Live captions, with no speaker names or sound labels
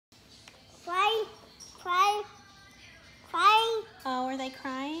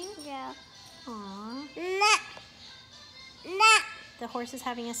horse is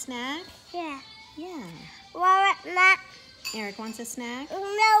having a snack? Yeah. Yeah. Well, not. Eric wants a snack? No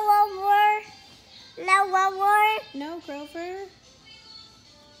over. No over. No, Grover?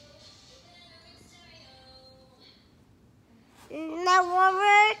 No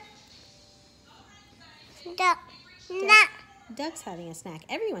over. Not. Duck's having a snack.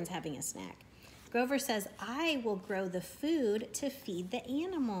 Everyone's having a snack. Grover says, I will grow the food to feed the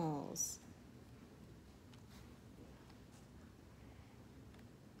animals.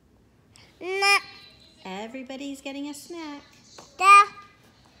 Not. Everybody's getting a snack. Da.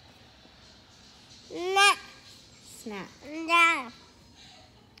 Not. Snack. Da.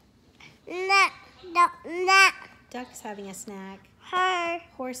 Not. Not. Duck's having a snack. Her.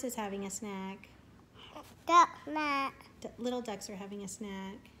 Horse is having a snack. Duck. Not. Little ducks are having a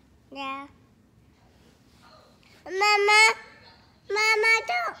snack. Yeah. Mama. Mama,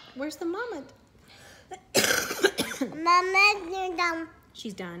 don't. Where's the mama? Mama, you're dumb.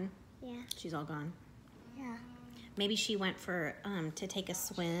 She's done. Yeah. She's all gone. Yeah. Maybe she went for to take a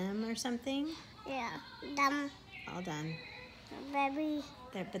swim or something. Yeah. Dumb. All done. Baby.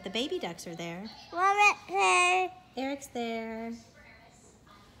 But the baby ducks are there. Mama, hey. Eric's there.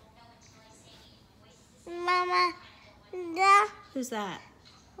 Mama. Da. Who's that?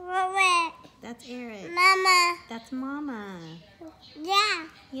 Mama. That's Eric. Mama. That's Mama. Yeah.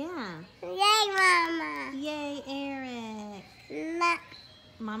 Yeah. Yay, Mama. Yay, Eric. Ma.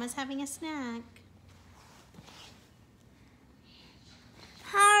 Mama's having a snack.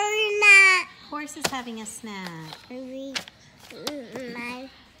 Hurry, not. Horse is having a snack. Baby. My.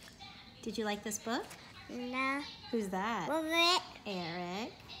 Did you like this book? No. Who's that? Mama.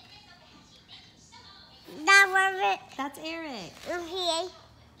 Eric. Da, Mama. That's Eric. Okay.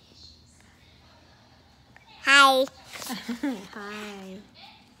 Hi. Hi.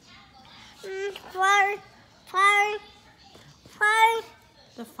 Farm.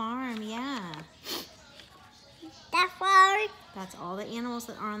 The farm, yeah. The farm. That's all the animals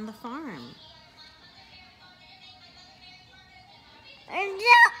that are on the farm.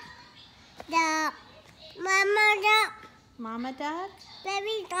 The mama duck. Mama duck?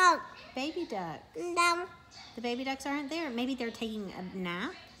 Baby duck. Baby duck. Dumb. The baby ducks aren't there. Maybe they're taking a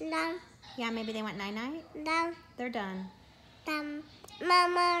nap? Dumb. Yeah, maybe they went night-night. Dumb. They're done. Dumb.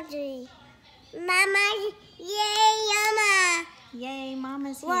 Mama G. Mama. Yay, Mama. Yay,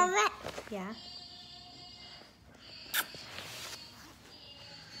 Mama's here. What? Yeah.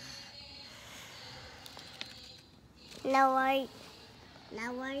 No way.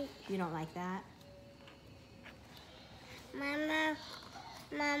 No way. You don't like that? Mama.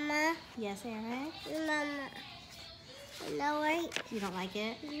 Mama. Yes, Eric? Mama. No way. You don't like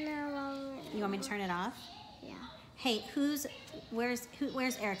it? No way. You want me to turn it off? Yeah. Hey, where's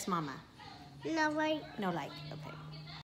Eric's mama? No way. No like. Okay.